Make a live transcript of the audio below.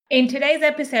In today's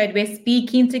episode, we're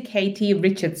speaking to Katie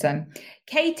Richardson.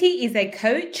 Katie is a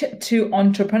coach to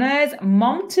entrepreneurs,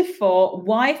 mom to four,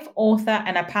 wife, author,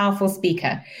 and a powerful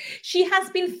speaker. She has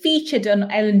been featured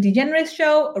on Ellen DeGeneres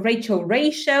Show, Rachel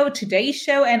Ray Show, Today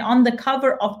Show, and on the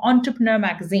cover of Entrepreneur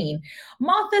Magazine.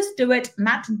 Martha Stewart,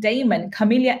 Matt Damon,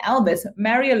 Camila Elvis,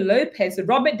 Mario Lopez,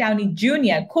 Robert Downey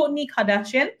Jr., Kourtney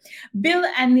Kardashian, Bill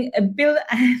and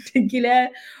Gillian,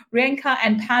 Rihanna,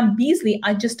 and Pam Beesly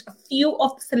are just a few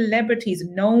of the celebrities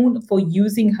known for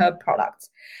using her products.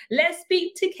 Let's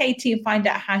speak to Katie and find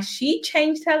out how she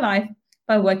changed her life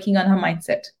by working on her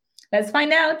mindset. Let's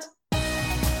find out.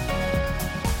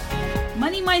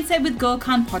 Money Mindset with Gul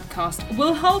Khan podcast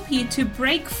will help you to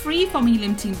break free from your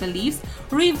limiting beliefs,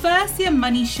 reverse your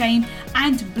money shame,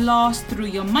 and blast through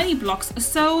your money blocks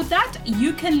so that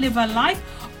you can live a life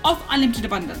of unlimited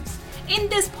abundance. In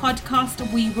this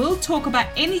podcast, we will talk about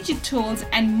energy tools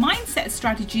and mindset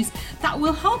strategies that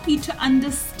will help you to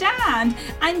understand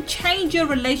and change your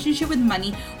relationship with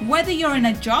money, whether you're in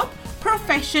a job,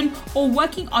 profession, or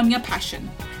working on your passion.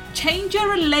 Change your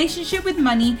relationship with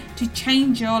money to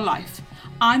change your life.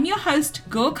 I'm your host,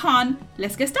 Gul Khan.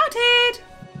 Let's get started.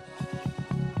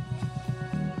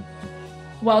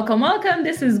 Welcome.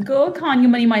 This is Gul Khan,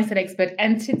 your money mindset expert.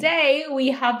 And today we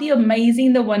have the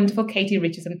amazing, the wonderful Katie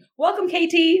Richardson. Welcome,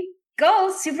 Katie.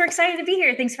 Gul, super excited to be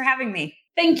here. Thanks for having me.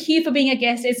 Thank you for being a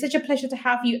guest. It's such a pleasure to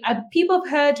have you. People have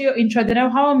heard your intro. They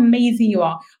know how amazing you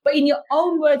are. But in your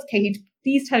own words, Katie,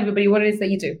 please tell everybody what it is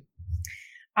that you do.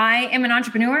 I am an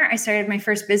entrepreneur. I started my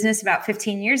first business about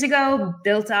 15 years ago,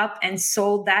 built up and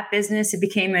sold that business. It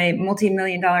became a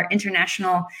multi-million-dollar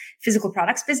international physical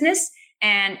products business,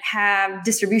 and have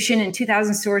distribution in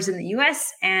 2,000 stores in the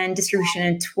US and distribution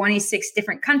in 26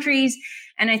 different countries.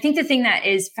 And I think the thing that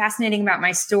is fascinating about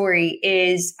my story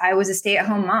is I was a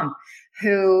stay-at-home mom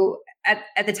who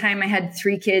at the time I had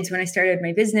 3 kids when I started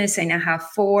my business. I now have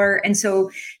 4. And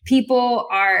so people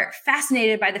are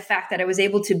fascinated by the fact that I was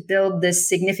able to build this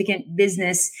significant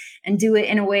business and do it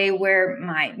in a way where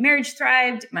my marriage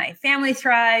thrived, my family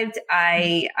thrived.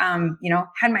 I,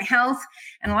 had my health.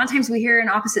 And a lot of times we hear an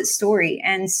opposite story.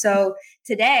 And so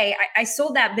today I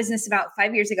sold that business about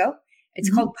 5 years ago.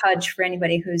 It's called Pudge for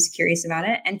anybody who's curious about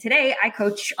it. And today I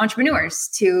coach entrepreneurs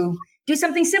to do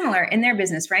something similar in their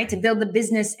business, right? To build the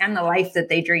business and the life that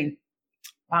they dream.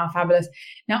 Wow, fabulous.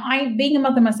 Now, being a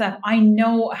mother myself, I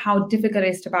know how difficult it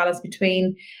is to balance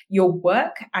between your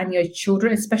work and your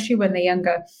children, especially when they're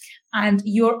younger. And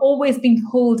you're always being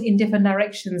pulled in different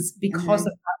directions because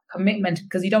of that commitment,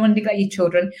 because you don't want to neglect your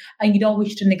children and you don't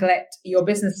wish to neglect your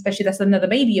business, especially that's another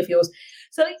baby of yours.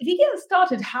 So if you get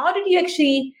started, how did you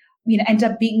actually end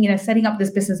up being, setting up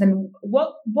this business, and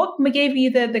what gave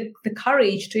you the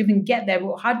courage to even get there?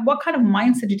 What kind of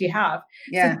mindset did you have?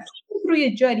 Yeah. So through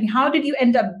your journey, how did you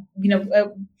end up,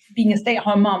 being a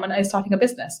stay-at-home mom and starting a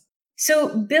business?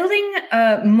 So building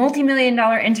a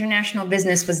multi-million-dollar international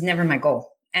business was never my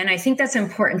goal. And I think that's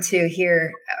important to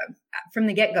hear from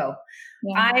the get-go.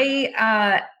 Yeah.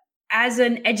 I, as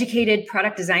an educated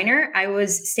product designer, I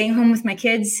was staying home with my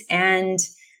kids and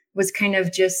was kind of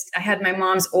I had my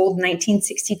mom's old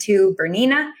 1962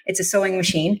 Bernina. It's a sewing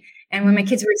machine. And when my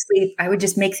kids were asleep, I would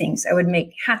just make things. I would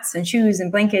make hats and shoes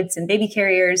and blankets and baby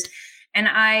carriers. And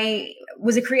I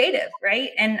was a creative,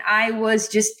 right? And I was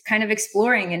just kind of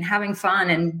exploring and having fun.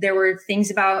 And there were things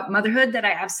about motherhood that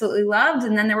I absolutely loved.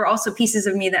 And then there were also pieces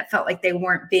of me that felt like they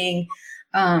weren't being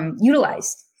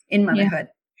utilized in motherhood.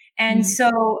 Yeah. And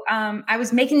so I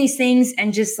was making these things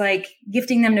and just like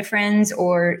gifting them to friends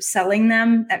or selling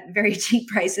them at very cheap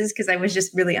prices because I was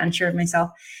just really unsure of myself.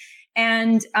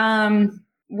 And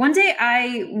one day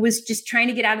I was just trying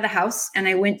to get out of the house and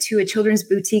I went to a children's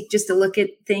boutique just to look at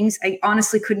things. I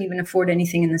honestly couldn't even afford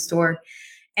anything in the store.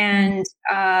 And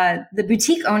the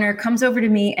boutique owner comes over to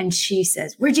me and she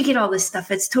says, "Where'd you get all this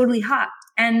stuff? It's totally hot."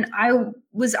 And I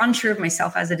was unsure of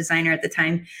myself as a designer at the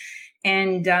time.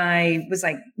 And I was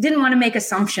like, didn't want to make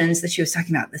assumptions that she was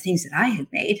talking about the things that I had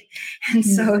made. And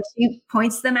so she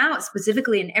points them out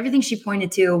specifically. And everything she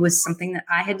pointed to was something that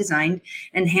I had designed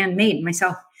and handmade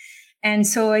myself. And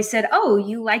so I said, "Oh,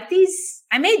 you like these?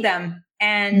 I made them."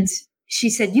 And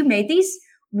she said, "You made these?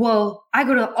 Well, I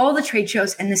go to all the trade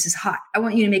shows and this is hot. I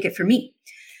want you to make it for me."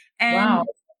 And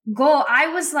Gul, I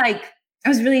was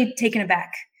really taken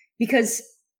aback because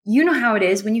you know how it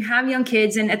is when you have young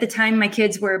kids. And at the time, my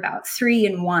kids were about 3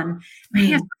 and 1. My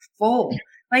hands were full.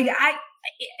 Like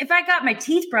if I got my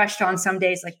teeth brushed on some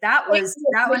days, like that was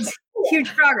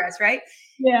huge progress, right?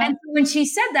 Yeah. And when she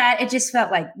said that, it just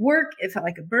felt like work. It felt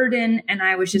like a burden. And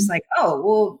I was just like, oh,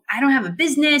 well, I don't have a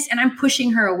business. And I'm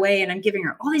pushing her away and I'm giving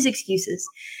her all these excuses.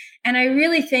 And I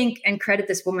really think and credit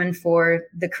this woman for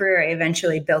the career I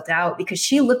eventually built out, because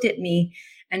she looked at me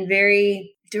and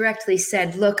very directly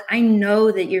said, look, I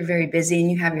know that you're very busy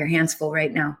and you have your hands full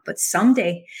right now, but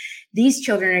someday these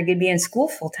children are going to be in school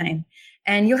full time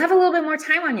and you'll have a little bit more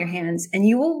time on your hands and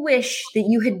you will wish that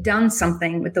you had done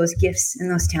something with those gifts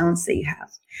and those talents that you have.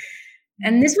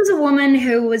 And this was a woman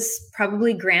who was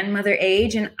probably grandmother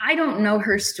age, and I don't know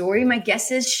her story. My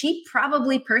guess is she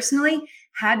probably personally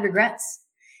had regrets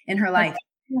in her life.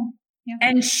 Yeah.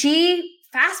 And she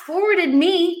fast forwarded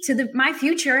me to my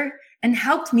future and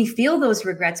helped me feel those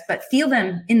regrets, but feel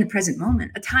them in the present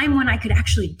moment, a time when I could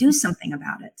actually do something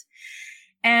about it.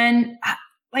 And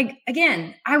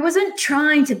again, I wasn't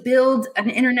trying to build an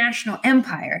international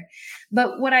empire,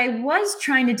 but what I was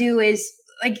trying to do is,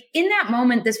 in that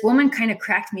moment, this woman kind of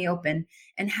cracked me open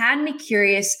and had me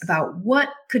curious about what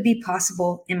could be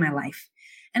possible in my life.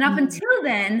 And up until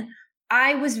then,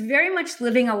 I was very much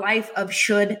living a life of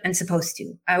should and supposed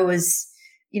to. I was,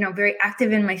 very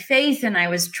active in my faith, and I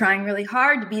was trying really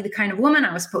hard to be the kind of woman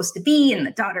I was supposed to be and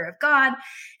the daughter of God.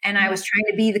 And I was trying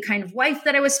to be the kind of wife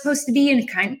that I was supposed to be, and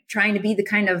trying to be the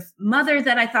kind of mother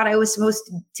that I thought I was supposed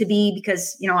to be,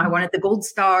 because, I wanted the gold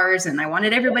stars and I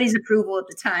wanted everybody's approval at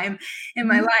the time in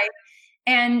my life.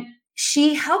 And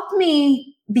she helped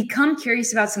me become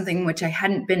curious about something which I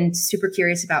hadn't been super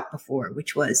curious about before,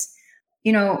 which was,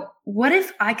 what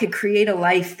if I could create a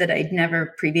life that I'd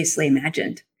never previously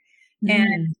imagined?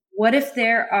 And what if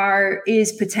there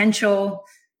is potential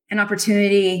and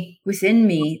opportunity within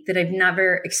me that I've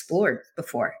never explored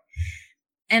before?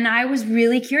 And I was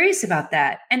really curious about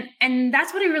that. And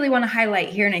that's what I really want to highlight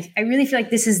here. And I really feel like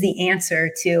this is the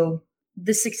answer to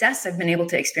the success I've been able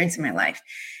to experience in my life.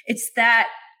 It's that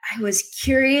I was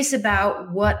curious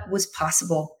about what was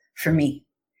possible for me.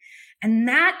 And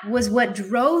that was what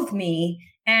drove me.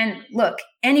 And look,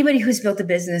 anybody who's built a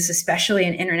business, especially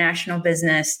an international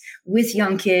business with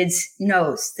young kids,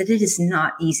 knows that it is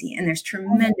not easy. And there's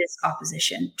tremendous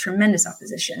opposition.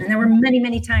 And there were many,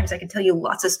 many times I could tell you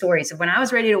lots of stories of when I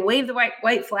was ready to wave the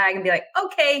white flag and be like,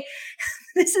 okay,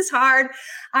 this is hard.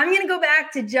 I'm going to go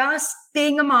back to just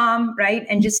being a mom, right?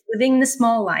 And just living the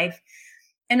small life.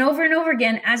 And over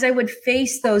again, as I would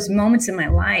face those moments in my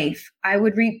life, I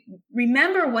would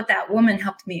remember what that woman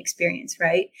helped me experience,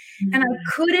 right? Mm-hmm. And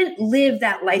I couldn't live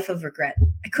that life of regret.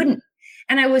 I couldn't.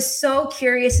 And I was so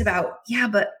curious about,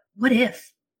 but what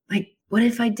if? What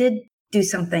if I did do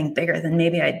something bigger than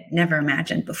maybe I'd never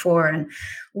imagined before? And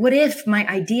what if my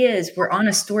ideas were on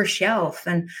a store shelf?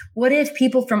 And what if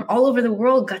people from all over the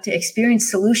world got to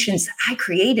experience solutions that I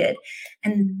created?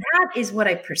 And that is what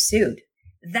I pursued.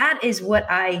 That is what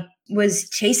I was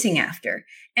chasing after.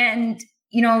 And,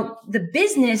 the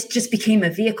business just became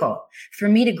a vehicle for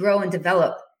me to grow and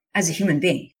develop as a human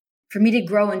being, for me to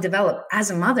grow and develop as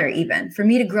a mother, even for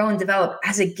me to grow and develop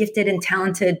as a gifted and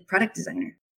talented product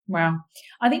designer. Wow.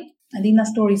 I think that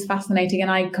story is fascinating,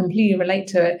 and I completely relate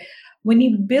to it. When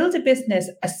you build a business,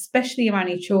 especially around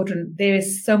your children, there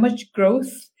is so much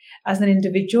growth as an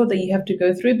individual that you have to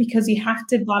go through, because you have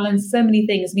to balance so many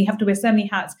things and you have to wear so many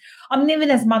hats.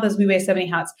 Even as mothers, we wear so many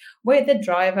hats. We're the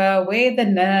driver, we're the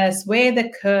nurse, we're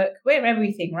the cook, we're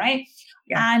everything, right?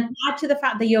 Yeah. And add to the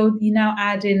fact that you now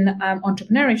add in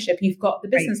entrepreneurship, you've got the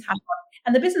business hat on.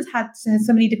 And the business has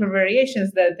so many different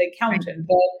variations: the accountant,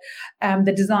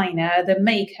 the designer, the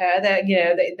maker,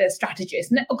 the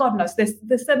strategist. Oh, God knows,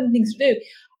 there's so many things to do.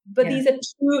 But these are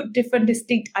two different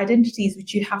distinct identities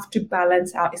which you have to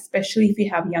balance out, especially if you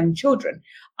have young children.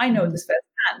 I know this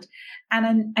firsthand.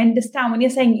 And I understand when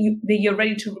you're saying that you're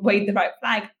ready to wave the right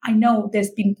flag. I know there's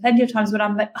been plenty of times when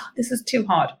I'm like, this is too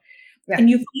hard. Yeah.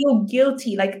 And you feel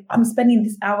guilty, like I'm spending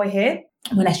this hour here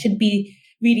when I should be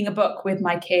reading a book with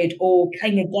my kid or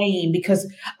playing a game,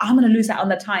 because I'm going to lose out on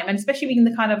the time. And especially being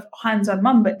the kind of hands-on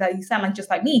mum, but that you sound like just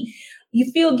like me, you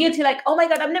feel guilty, like, oh my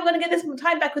God, I'm never going to get this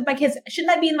time back with my kids.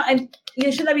 Shouldn't I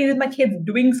be with my kids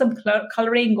doing some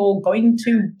coloring or going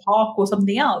to park or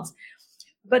something else?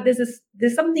 But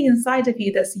there's something inside of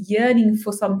you that's yearning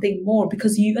for something more,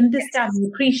 because you understand, you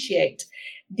appreciate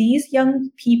these young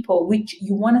people, which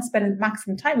you want to spend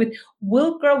maximum time with,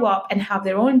 will grow up and have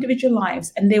their own individual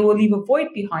lives, and they will leave a void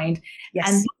behind. Yes.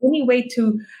 And the only way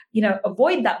to,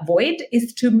 avoid that void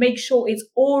is to make sure it's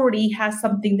already has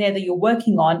something there that you're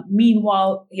working on.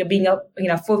 Meanwhile, you're being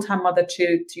a full-time mother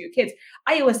to your kids.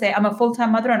 I always say I'm a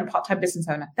full-time mother and a part-time business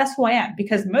owner. That's who I am,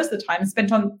 because most of the time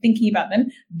spent on thinking about them,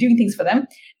 doing things for them,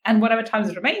 and whatever times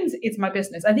it remains, it's my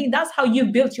business. I think that's how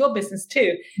you've built your business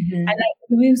too. Mm-hmm.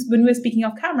 And when we're speaking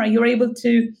off camera, you're able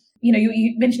to,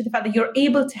 you mentioned the fact that you're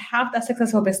able to have that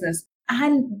successful business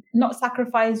and not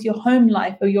sacrifice your home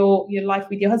life or your life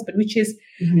with your husband, which is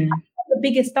the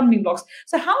biggest stumbling blocks.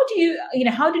 So how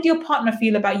did your partner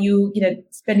feel about you,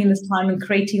 spending this time and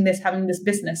creating this, having this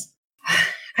business?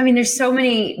 I mean, there's so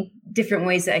many different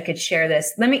ways that I could share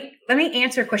this. Let me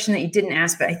answer a question that you didn't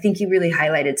ask, but I think you really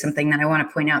highlighted something that I want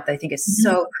to point out that I think is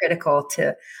so critical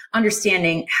to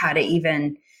understanding how to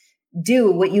even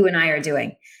do what you and I are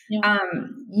doing. Yeah.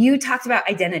 You talked about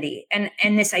identity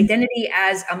and this identity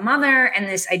as a mother and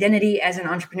this identity as an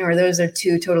entrepreneur. Those are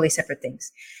two totally separate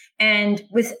things. And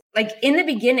with in the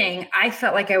beginning, I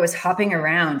felt like I was hopping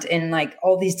around in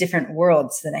all these different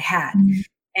worlds that I had.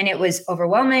 And it was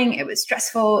overwhelming. It was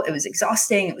stressful. It was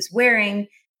exhausting. It was wearing.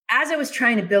 As I was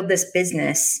trying to build this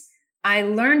business, I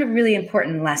learned a really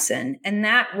important lesson. And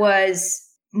that was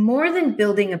more than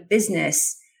building a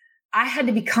business, I had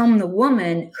to become the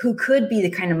woman who could be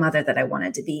the kind of mother that I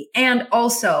wanted to be and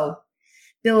also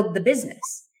build the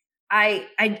business. I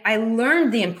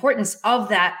learned the importance of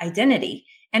that identity.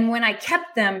 And when I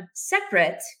kept them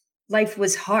separate, life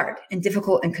was hard and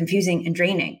difficult and confusing and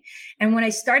draining. And when I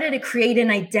started to create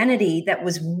an identity that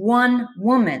was one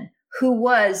woman who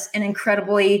was an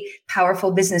incredibly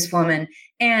powerful businesswoman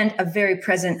and a very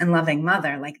present and loving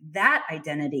mother, that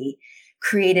identity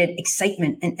created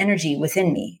excitement and energy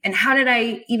within me. And how did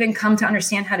I even come to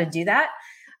understand how to do that?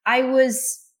 I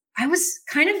was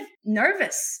kind of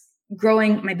nervous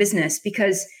growing my business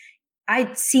because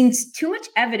I'd seen too much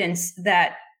evidence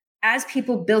that as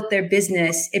people built their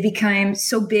business, it became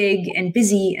so big and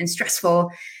busy and stressful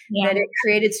that it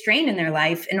created strain in their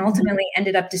life and ultimately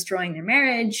ended up destroying their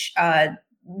marriage,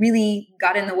 really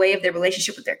got in the way of their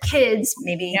relationship with their kids,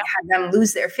 maybe had them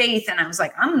lose their faith. And I was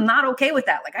like, I'm not okay with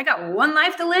that. I got one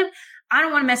life to live. I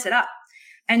don't want to mess it up.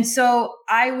 And so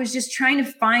I was just trying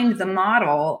to find the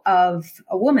model of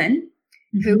a woman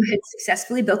who had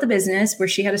successfully built a business where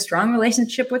she had a strong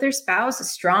relationship with her spouse, a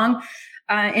strong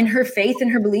in her faith and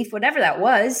her belief, whatever that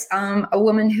was, a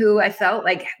woman who I felt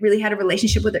really had a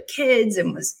relationship with her kids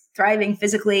and was thriving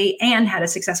physically and had a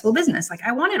successful business.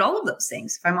 I wanted all of those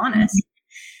things, if I'm honest.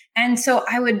 And so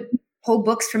I would pull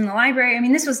books from the library. I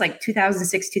mean, this was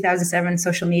 2006, 2007.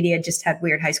 Social media just had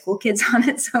weird high school kids on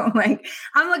it. So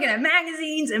I'm looking at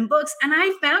magazines and books, and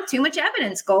I found too much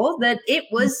evidence, Cole, that it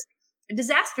was a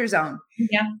disaster zone.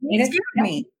 Yeah, it scared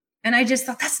me. And I just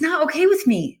thought, that's not okay with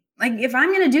me. If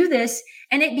I'm going to do this,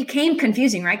 and it became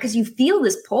confusing, right? Because you feel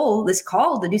this pull, this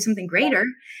call to do something greater.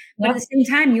 But at the same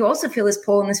time, you also feel this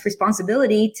pull and this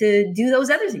responsibility to do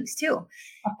those other things too.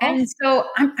 And so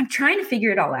I'm trying to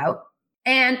figure it all out.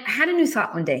 And I had a new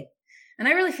thought one day. And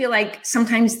I really feel like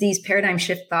sometimes these paradigm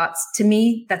shift thoughts, to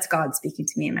me, that's God speaking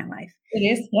to me in my life. It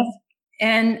is, yes.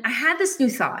 And I had this new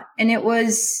thought, and it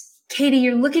was, Katie,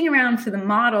 you're looking around for the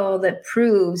model that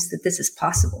proves that this is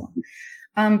possible.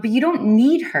 But you don't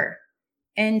need her.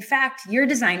 In fact, you're a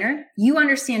designer. You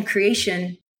understand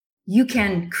creation. You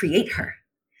can create her.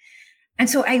 And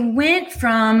so I went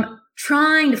from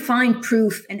trying to find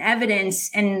proof and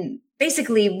evidence and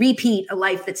basically repeat a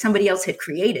life that somebody else had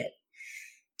created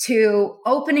to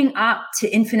opening up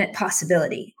to infinite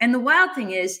possibility. And the wild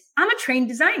thing is, I'm a trained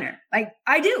designer.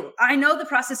 I know the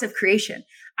process of creation.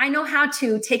 I know how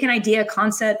to take an idea,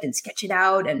 concept, and sketch it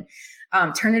out and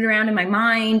turn it around in my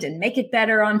mind and make it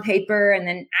better on paper and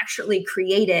then actually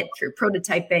create it through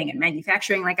prototyping and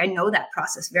manufacturing. I know that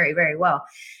process very, very well.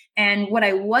 And what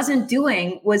I wasn't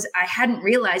doing was I hadn't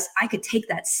realized I could take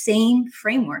that same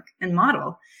framework and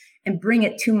model and bring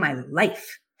it to my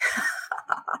life.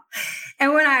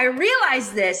 And when I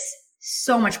realized this,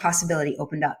 so much possibility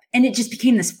opened up, and it just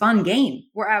became this fun game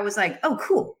where I was like, oh,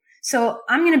 cool. So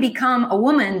I'm going to become a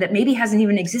woman that maybe hasn't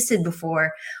even existed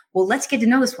before. Well, let's get to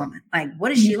know this woman.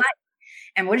 What is she like?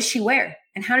 And what does she wear?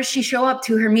 And how does she show up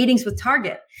to her meetings with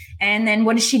Target? And then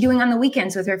what is she doing on the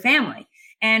weekends with her family?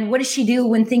 And what does she do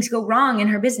when things go wrong in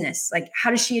her business? How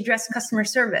does she address customer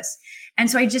service? And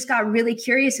so I just got really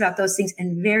curious about those things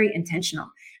and very intentional.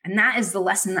 And that is the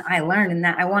lesson that I learned and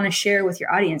that I want to share with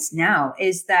your audience now,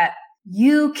 is that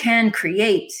you can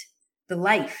create the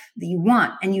life that you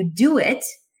want, and you do it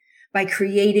by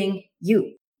creating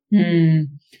you.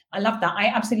 I love that. I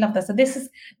absolutely love that. So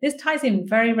this ties in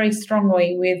very, very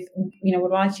strongly with,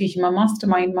 what I teach in my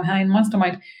mastermind,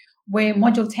 where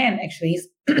module 10 actually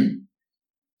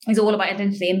is all about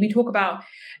identity. And we talk about,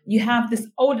 you have this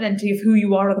old identity of who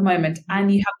you are at the moment,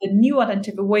 and you have the new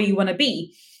identity of where you want to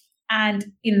be. And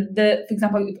for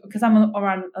example, because I'm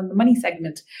around on the money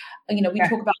segment, we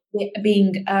talk about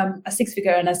being a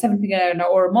 6-figure earner, 7-figure earner,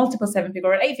 or a multiple 7-figure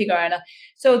or an 8-figure earner.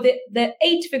 So the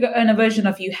 8-figure earner version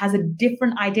of you has a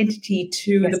different identity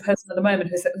to the person at the moment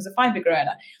who's a 5-figure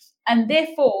earner. And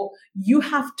therefore, you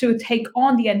have to take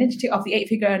on the identity of the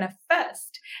 8-figure earner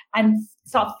first and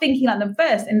start thinking like them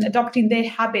first and adopting their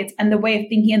habits and the way of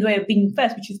thinking and the way of being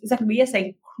first, which is exactly what you're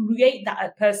saying. Create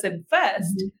that person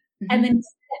first and then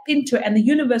step into it. And the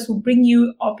universe will bring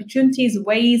you opportunities,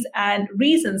 ways, and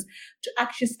reasons to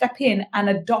actually step in and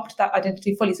adopt that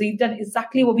identity fully. So you've done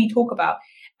exactly what we talk about.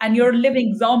 And you're a living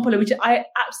example, which I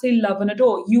absolutely love and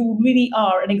adore. You really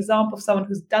are an example of someone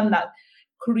who's done that,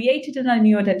 created a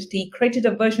new identity, created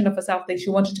a version of herself that she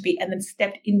wanted to be, and then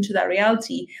stepped into that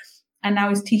reality. And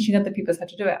now is teaching other people how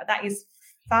to do it. That is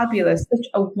fabulous. Such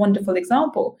a wonderful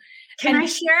example. Can I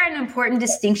share an important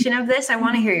distinction of this? I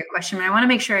want to hear your question, but I want to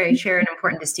make sure I share an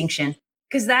important distinction,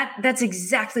 because that's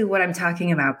exactly what I'm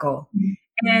talking about, Gul.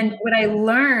 And what I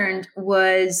learned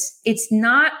was it's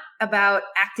not about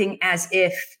acting as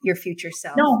if your future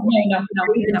self. No.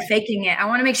 Even faking it. I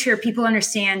want to make sure people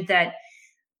understand that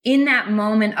in that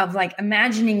moment of like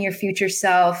imagining your future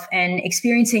self and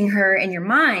experiencing her in your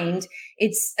mind,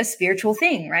 it's a spiritual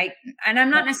thing, right? And I'm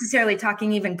not necessarily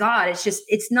talking even God. It's just,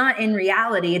 it's not in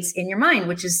reality. It's in your mind,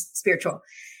 which is spiritual.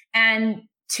 And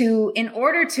in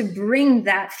order to bring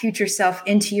that future self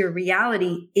into your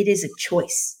reality, it is a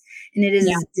choice. And it is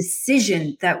a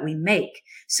decision that we make.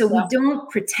 So we don't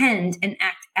pretend and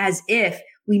act as if.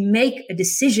 We make a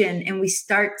decision and we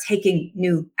start taking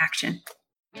new action.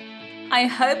 I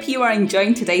hope you are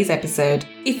enjoying today's episode.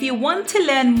 If you want to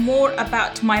learn more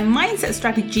about my mindset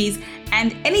strategies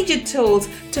and energy tools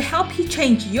to help you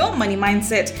change your money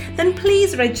mindset, then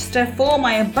please register for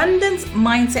my Abundance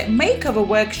Mindset Makeover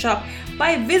Workshop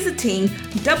by visiting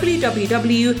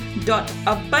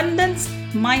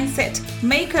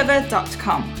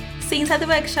www.abundancemindsetmakeover.com. See you inside the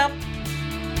workshop.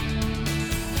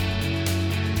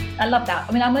 I love that.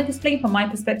 I mean, I'm going to explain from my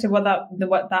perspective what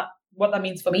that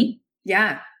means for me.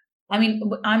 Yeah. I mean,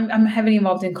 I'm heavily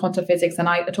involved in quantum physics, and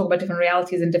I talk about different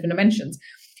realities and different dimensions.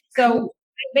 So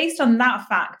based on that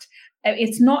fact,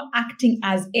 it's not acting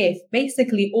as if.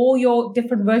 Basically, all your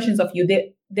different versions of you,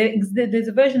 there's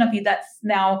a version of you that's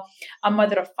now a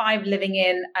mother of 5 living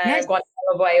in Guatemala,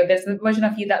 or there's a version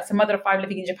of you that's a mother of 5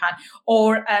 living in Japan,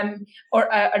 or an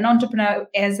entrepreneur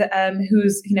who's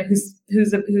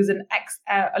an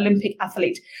ex-Olympic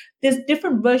athlete. There's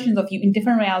different versions of you in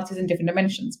different realities and different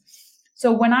dimensions. So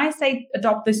when I say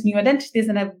adopt this new identity, there's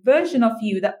a version of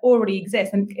you that already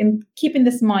exists. And keep in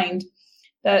this mind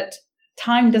that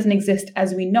time doesn't exist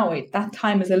as we know it. That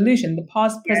time is illusion. The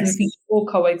past, present, and future all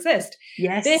coexist.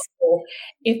 Yes. Therefore,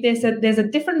 if there's a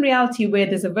different reality where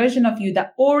there's a version of you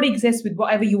that already exists with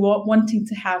whatever you are wanting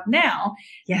to have now,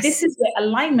 this is where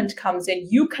alignment comes in.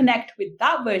 You connect with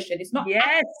that version. It's not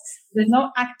there's no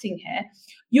acting here.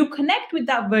 You connect with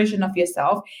that version of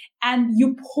yourself and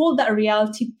you pull that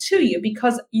reality to you,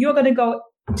 because you're going to go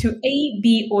to A,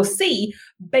 B, or C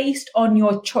based on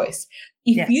your choice.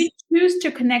 If you choose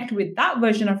to connect with that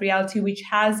version of reality,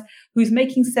 who's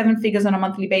making 7 figures on a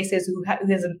monthly basis, who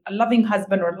has a loving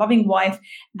husband or a loving wife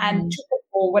and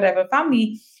or whatever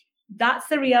family, that's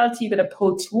the reality you're going to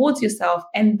pull towards yourself.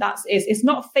 And it's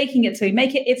not faking it till you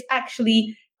make it. It's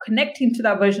actually connecting to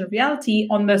that version of reality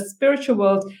on the spiritual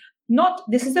world.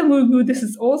 This is a woo-woo, this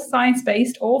is all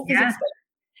science-based, all physics-based.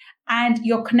 And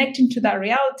you're connecting to that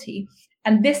reality.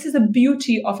 And this is the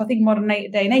beauty of, I think, modern day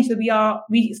and age, that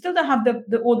we still don't have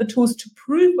all the tools to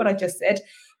prove what I just said,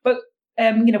 but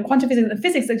quantum physics and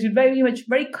physics is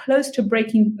very close to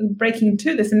breaking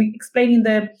into this and explaining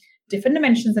the different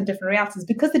dimensions and different realities,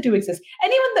 because they do exist.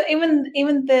 And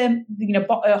even the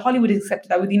Hollywood has accepted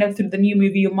that with through the new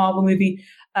movie or Marvel movie,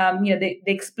 they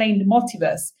explained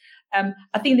multiverse.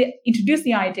 I think they introduced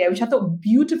the idea, which I thought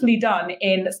beautifully done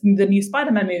in the new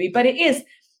Spider-Man movie, but it is.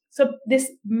 So this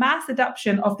mass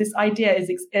adoption of this idea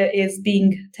is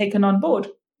being taken on board.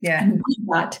 Yeah. And with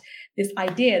that, this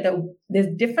idea that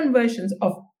there's different versions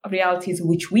of realities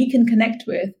which we can connect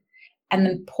with and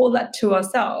then pull that to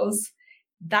ourselves,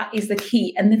 that is the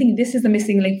key. And I think this is the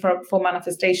missing link for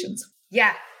manifestations.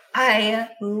 Yeah. I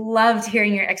loved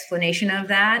hearing your explanation of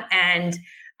that. And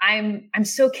I'm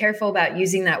so careful about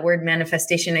using that word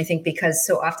manifestation, I think, because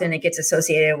so often it gets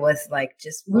associated with like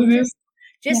just think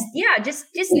of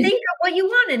what you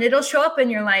want and it'll show up in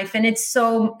your life. And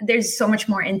there's so much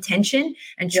more intention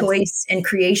and choice and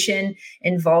creation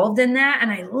involved in that.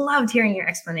 And I loved hearing your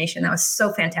explanation. That was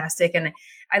so fantastic. And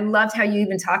I loved how you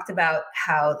even talked about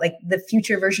how like the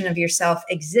future version of yourself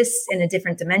exists in a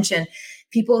different dimension.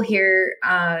 People hear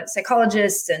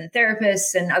psychologists and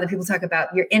therapists and other people talk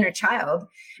about your inner child.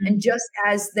 Mm-hmm. And just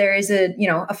as there is a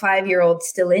 5-year-old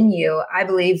still in you, I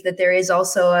believe that there is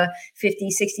also a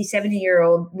 50, 60,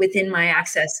 70-year-old within my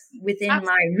access, within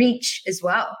my reach as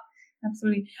well.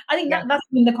 Absolutely. I think that's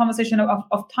when the conversation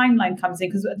of timeline comes in,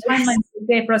 because a timeline is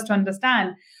there for us to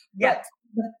understand. But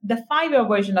the 5-year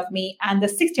version of me and the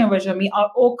 16-year version of me are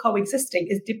all coexisting.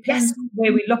 It depends on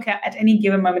where we look at any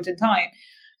given moment in time.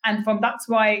 And that's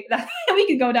why we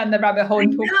can go down the rabbit hole.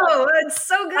 No, it's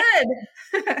so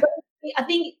good. I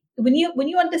think when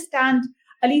you understand,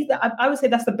 at least I would say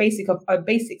that's the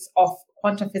basics of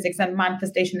quantum physics and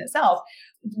manifestation itself.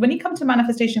 When you come to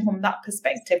manifestation from that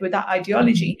perspective, with that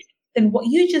ideology, then what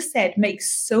you just said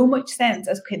makes so much sense.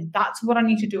 As, okay, that's what I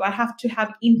need to do. I have to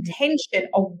have intention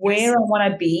of where I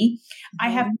want to be. I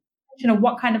have intention of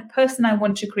what kind of person I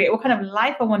want to create, what kind of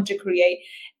life I want to create.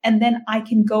 And then I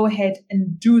can go ahead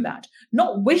and do that.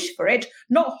 Not wish for it,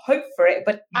 not hope for it,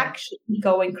 but actually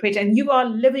go and create. And you are a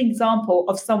living example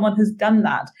of someone who's done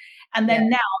that. And then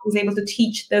now is able to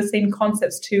teach those same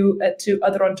concepts to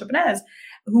other entrepreneurs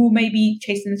who may be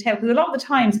chasing the tail. Because a lot of the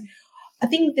times, I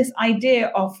think this idea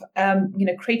of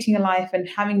creating a life and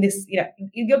having this,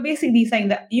 you're basically saying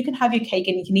that you can have your cake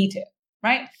and you can eat it,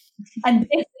 right? And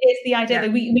this is the idea that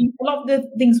a lot of the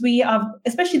things we have,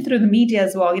 especially through the media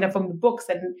as well, from the books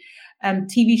and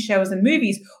TV shows and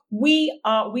movies, we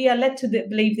are led to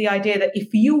believe the idea that if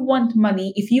you want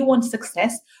money, if you want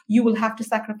success, you will have to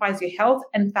sacrifice your health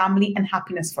and family and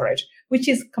happiness for it, which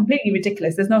is completely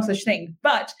ridiculous. There's no such thing.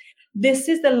 But this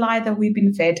is the lie that we've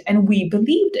been fed, and we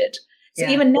believed it. So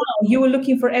even now, you were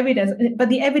looking for evidence, but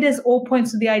the evidence all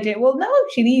points to the idea, well, no,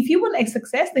 actually, if you want a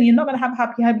success, then you're not going to have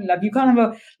happy love. You can't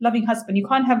have a loving husband. You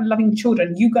can't have loving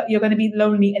children. You're going to be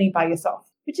lonely and by yourself,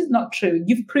 which is not true.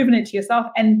 You've proven it to yourself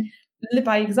and live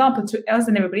by example to us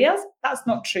and everybody else. That's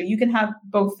not true. You can have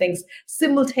both things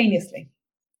simultaneously.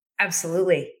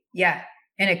 Absolutely. Yeah.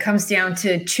 And it comes down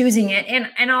to choosing it.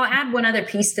 And I'll add one other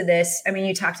piece to this. I mean,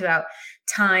 you talked about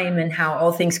time and how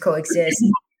all things coexist.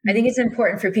 I think it's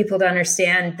important for people to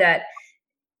understand that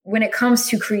when it comes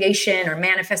to creation or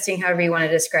manifesting, however you want to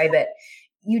describe it,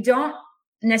 you don't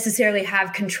necessarily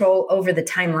have control over the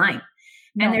timeline.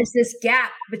 No. And there's this gap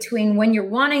between when you're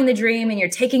wanting the dream and you're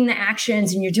taking the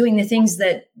actions and you're doing the things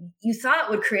that you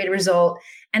thought would create a result,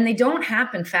 and they don't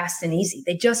happen fast and easy.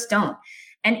 They just don't.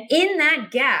 And in that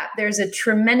gap, there's a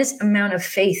tremendous amount of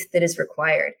faith that is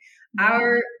required. Yeah.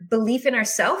 Our belief in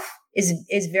ourselves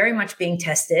is very much being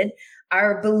tested.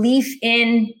 Our belief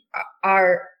in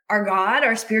our God,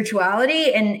 our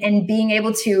spirituality, and being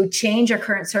able to change our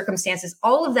current circumstances,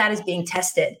 all of that is being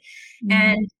tested. Mm-hmm.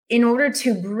 And in order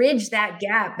to bridge that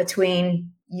gap between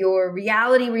your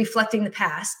reality reflecting the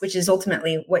past, which is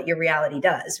ultimately what your reality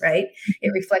does, right? Mm-hmm.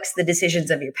 It reflects the decisions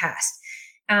of your past.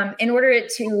 In order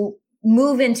to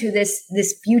move into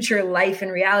this future life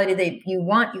and reality that you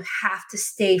want, you have to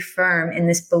stay firm in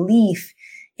this belief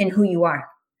in who you are.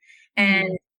 And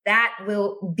that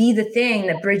will be the thing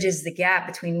that bridges the gap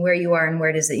between where you are and where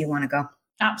it is that you want to go.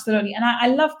 Absolutely. And I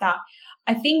love that.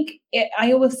 I think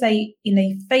I always say,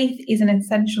 faith is an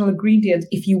essential ingredient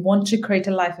if you want to create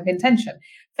a life of intention.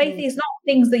 Faith is not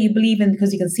things that you believe in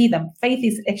because you can see them. Faith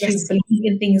is actually believing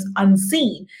in things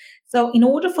unseen. So in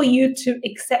order for you to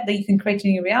accept that you can create a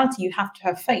new reality, you have to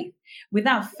have faith.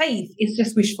 Without faith, it's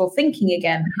just wishful thinking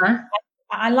again. Uh-huh.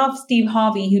 I love Steve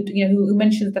Harvey, who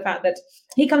mentions the fact that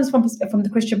he comes from the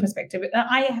Christian perspective.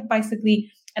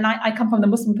 I come from the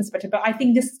Muslim perspective, but I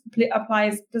think this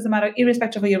applies, doesn't matter,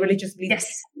 irrespective of your religious beliefs.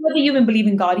 Yes. Whether you even believe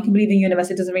in God, you can believe in the universe,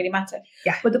 it doesn't really matter.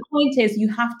 Yeah. But the point is, you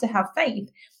have to have faith.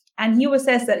 And he always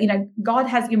says that, God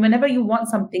has, whenever you want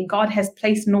something, God has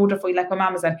placed an order for you, like from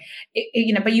Amazon.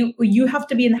 But you have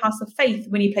to be in the house of faith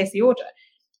when you place the order.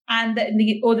 And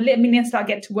the minions start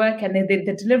get to work and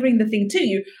they're delivering the thing to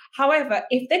you. However,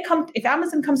 if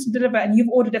Amazon comes to deliver and you've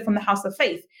ordered it from the house of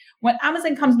faith, when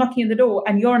Amazon comes knocking on the door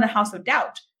and you're in a house of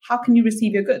doubt, how can you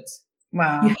receive your goods?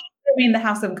 Wow. You have to remain in the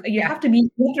house of you have to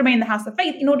remain in the house of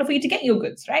faith in order for you to get your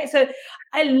goods, right? So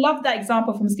I love that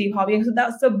example from Steve Harvey. So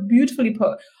that's so beautifully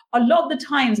put. A lot of the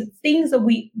times, things that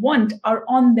we want are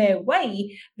on their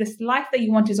way. This life that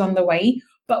you want is on the way.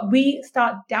 But we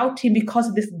start doubting because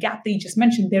of this gap that you just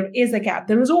mentioned. There is a gap.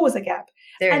 There is always a gap.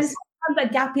 And sometimes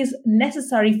that gap is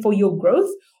necessary for your growth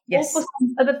or for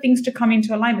some other things to come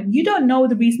into alignment. You don't know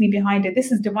the reasoning behind it.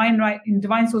 This is divine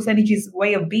source energy's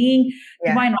way of being,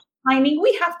 divine timing.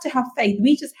 We have to have faith.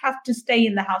 We just have to stay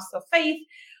in the house of faith,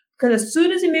 because as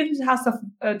soon as we move into the house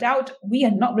of doubt, we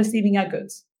are not receiving our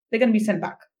goods. They're going to be sent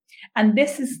back. And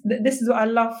this is what I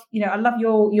love. I love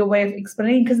your way of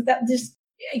explaining, because that just,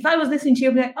 if I was listening to you,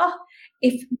 I'd be like,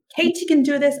 if Katie can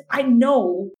do this, I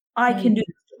know I can do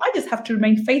this. I just have to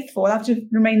remain faithful. I have to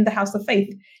remain in the house of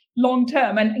faith long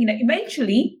term. And,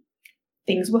 eventually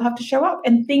things will have to show up,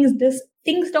 and things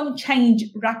don't change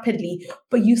rapidly,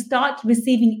 but you start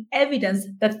receiving evidence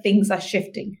that things are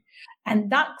shifting.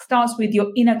 And that starts with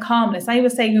your inner calmness. I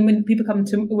was saying when people come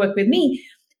to work with me,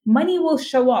 money will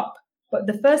show up, but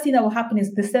the first thing that will happen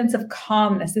is the sense of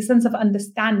calmness, the sense of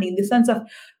understanding, the sense of,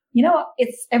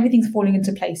 everything's falling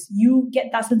into place. You get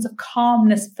that sense of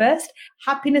calmness first.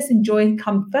 Happiness and joy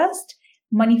come first.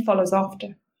 Money follows after.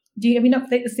 Have you not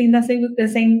seen the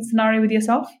same scenario with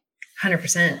yourself?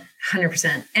 100%.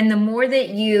 And the more that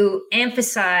you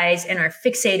emphasize and are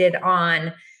fixated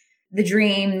on the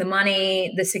dream, the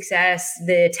money, the success,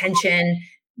 the attention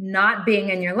not being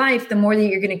in your life, the more that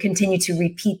you're going to continue to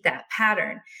repeat that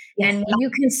pattern. Yes. And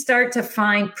you can start to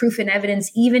find proof and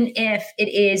evidence, even if it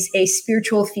is a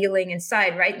spiritual feeling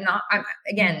inside, right?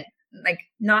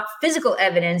 Not physical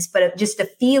evidence, but just a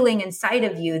feeling inside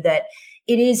of you that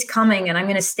it is coming and I'm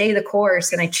going to stay the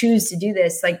course and I choose to do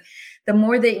this. Like, the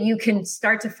more that you can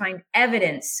start to find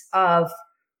evidence of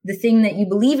the thing that you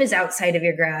believe is outside of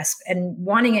your grasp and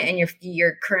wanting it in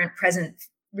your current present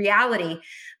reality,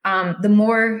 the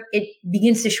more it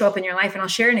begins to show up in your life. And I'll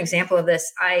share an example of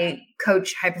this. I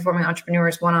coach high-performing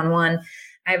entrepreneurs one-on-one.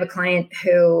 I have a client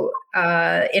who,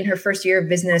 in her first year of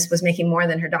business, was making more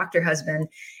than her doctor husband.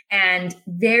 And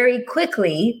very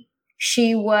quickly,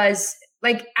 she was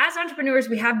like, as entrepreneurs,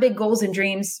 we have big goals and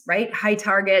dreams, right? High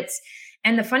targets.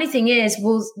 And the funny thing is,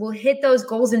 we'll hit those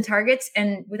goals and targets,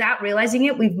 and without realizing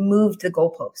it, we've moved the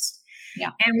goalpost. Yeah.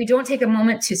 And we don't take a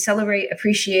moment to celebrate,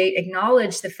 appreciate,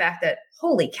 acknowledge the fact that,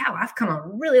 holy cow, I've come a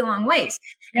really long ways.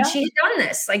 And she had done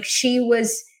this. Like, she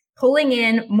was pulling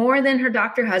in more than her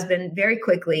doctor husband very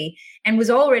quickly and was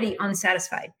already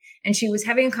unsatisfied. And she was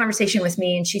having a conversation with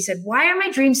me and she said, why are my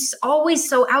dreams always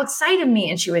so outside of me?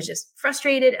 And she was just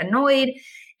frustrated, annoyed,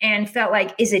 and felt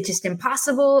like, is it just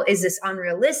impossible? Is this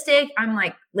unrealistic? I'm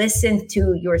like, listen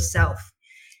to yourself.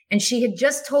 And she had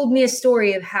just told me a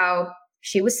story of how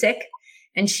she was sick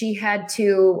and she had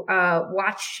to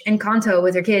watch Encanto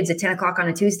with her kids at 10 o'clock on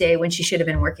a Tuesday when she should have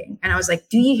been working. And I was like,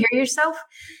 do you hear yourself?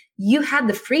 You had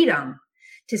the freedom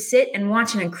to sit and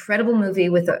watch an incredible movie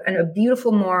with a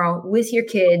beautiful moral with your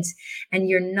kids, and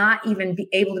you're not even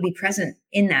able to be present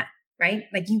in that, right?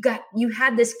 Like, you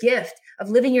had this gift of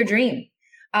living your dream,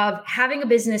 of having a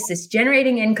business that's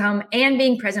generating income and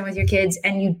being present with your kids,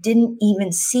 and you didn't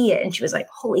even see it. And she was like,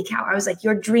 holy cow. I was like,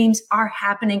 your dreams are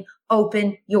happening.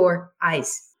 Open your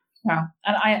eyes. Wow.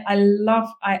 And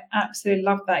I absolutely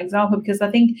love that example, because I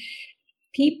think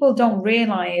people don't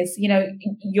realize,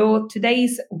 your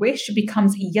today's wish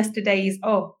becomes yesterday's,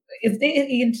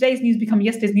 in today's news become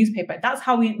yesterday's newspaper. That's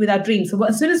how we, with our dreams. So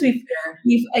as soon as we've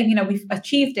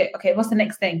achieved it, okay, what's the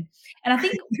next thing? And I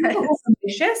think people are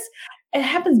ambitious. It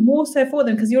happens more so for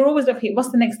them because you're always like, okay,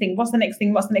 what's the next thing? What's the next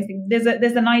thing? What's the next thing? There's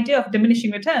an idea of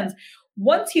diminishing returns.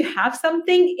 Once you have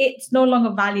something, it's no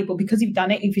longer valuable because you've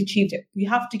done it, you've achieved it. You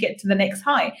have to get to the next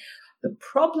high. The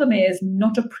problem is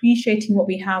not appreciating what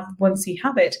we have once you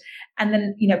have it. And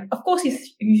then, of course,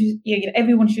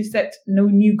 everyone should set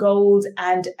new goals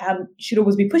and should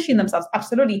always be pushing themselves.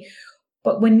 Absolutely.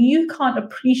 But when you can't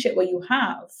appreciate what you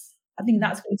have, I think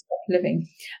that's when you stop living.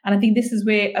 And I think this is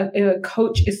where a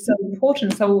coach is so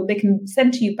important. So they can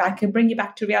center you back and bring you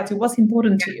back to reality. What's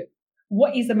important to you?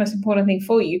 What is the most important thing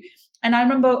for you? And I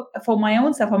remember for my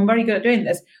own self, I'm very good at doing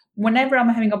this. Whenever I'm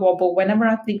having a wobble, whenever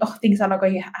I think, things are not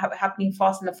going to happening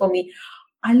fast enough for me,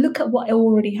 I look at what I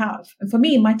already have. And for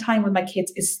me, my time with my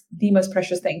kids is the most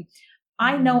precious thing.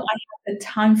 I know I have the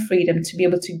time freedom to be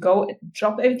able to go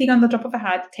drop everything on the drop of a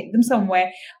hat, take them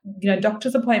somewhere,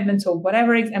 doctor's appointments or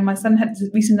whatever. And my son had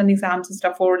recently done exams and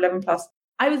stuff for 11 plus.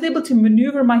 I was able to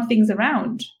maneuver my things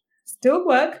around, still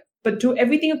work, but do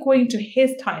everything according to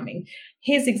his timing,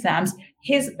 his exams,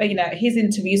 his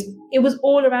interviews. It was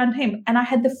all around him. And I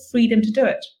had the freedom to do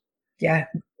it. Yeah.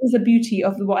 It was the beauty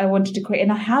of what I wanted to create.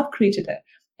 And I have created it.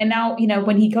 And now,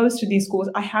 when he goes to these schools,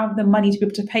 I have the money to be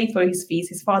able to pay for his fees.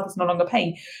 His father's no longer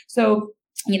paying. So,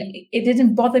 it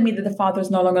didn't bother me that the father is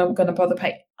no longer going to bother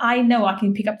pay. I know I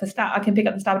can pick up the staff.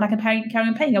 and I can carry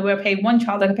on paying. I will pay one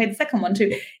child. I can pay the second one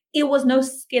too. It was no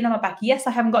skin on my back. Yes,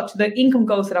 I haven't got to the income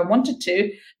goals that I wanted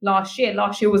to last year.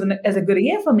 Last year wasn't as a good a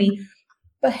year for me.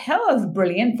 But hell, it was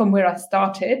brilliant from where I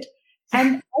started.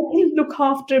 And I can look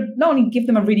after, not only give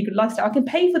them a really good lifestyle, I can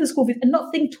pay for the school fees and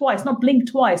not think twice, not blink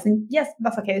twice. And yes,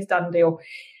 that's okay, it's done deal.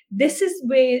 This is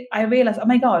where I realized, oh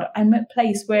my God, I'm at a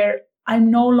place where I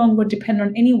no longer depend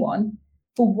on anyone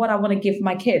for what I want to give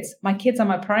my kids. My kids are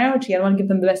my priority. I want to give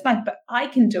them the best life, but I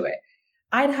can do it.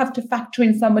 I'd have to factor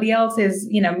in somebody else's,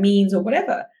 means or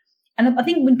whatever. And I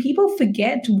think when people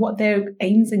forget what their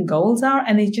aims and goals are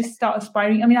and they just start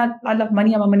aspiring, I mean, I love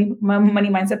money. I'm a money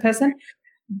mindset person.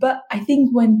 But I think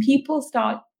when people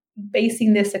start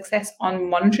basing their success on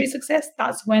monetary success,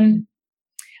 that's when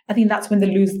they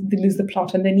lose the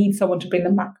plot and they need someone to bring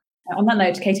them back. On that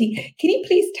note, Katie, can you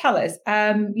please tell us,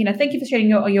 thank you for sharing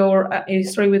your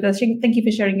story with us. Thank you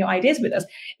for sharing your ideas with us.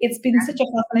 It's been such a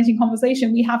fascinating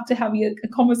conversation. We have to have a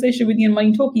conversation with you in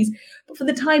Money Talkies. But for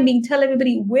the time being, tell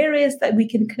everybody where it is that we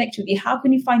can connect with you. How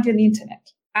can you find you on the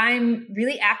internet? I'm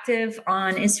really active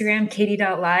on Instagram,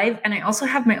 katie.live. And I also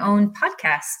have my own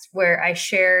podcast where I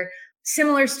share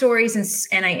similar stories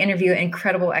and I interview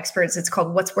incredible experts. It's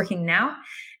called What's Working Now.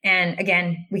 And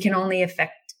again, we can only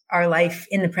affect our life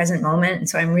in the present moment. And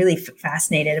so I'm really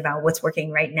fascinated about what's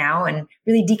working right now and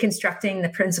really deconstructing the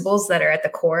principles that are at the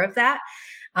core of that,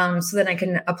 so that I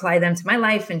can apply them to my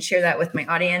life and share that with my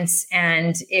audience.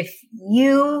 And if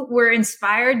you were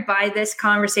inspired by this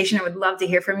conversation, I would love to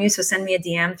hear from you. So send me a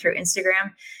DM through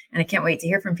Instagram, and I can't wait to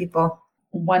hear from people.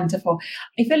 Wonderful.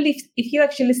 If you're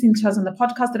actually listening to us on the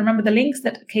podcast, then remember the links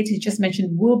that Katie just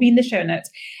mentioned will be in the show notes.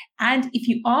 And if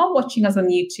you are watching us on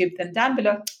YouTube, then down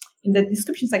below in the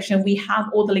description section, we have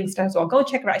all the links to her as well. Go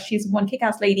check her out. She's one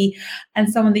kick-ass lady and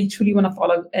someone that you truly want to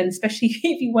follow, and especially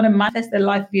if you want to manifest the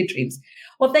life of your dreams.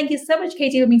 Well, thank you so much,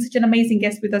 Katie, for being such an amazing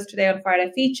guest with us today on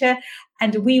Friday Feature.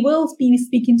 And we will be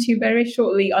speaking to you very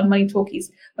shortly on Money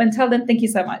Talkies. But until then, thank you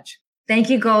so much.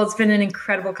 Thank you, Gold. It's been an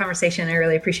incredible conversation. I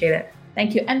really appreciate it.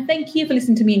 Thank you. And thank you for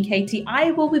listening to me and Katie. I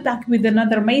will be back with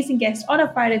another amazing guest on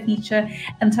a Friday Feature.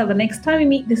 Until the next time we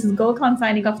meet, this is Gul Khan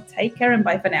signing off. Take care and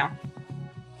bye for now.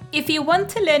 If you want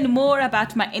to learn more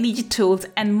about my energy tools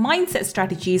and mindset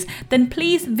strategies, then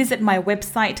please visit my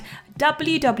website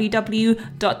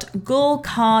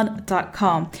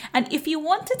www.gulkhan.com. And if you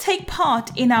want to take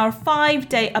part in our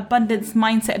 5-day abundance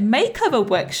mindset makeover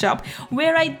workshop,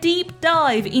 where I deep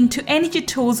dive into energy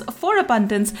tools for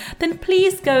abundance, then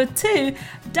please go to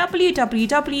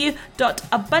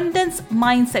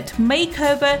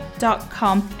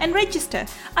www.abundancemindsetmakeover.com and register.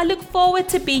 I look forward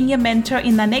to being your mentor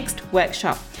in the next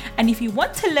workshop. And if you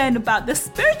want to learn about the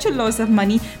spiritual laws of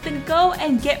money, then go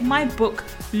and get my book,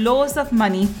 Laws of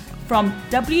Money, from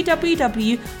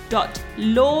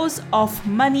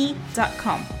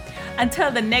www.lawsofmoney.com.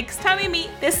 Until the next time we meet,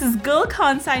 this is Gul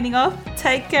Khan signing off.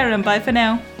 Take care and bye for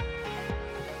now.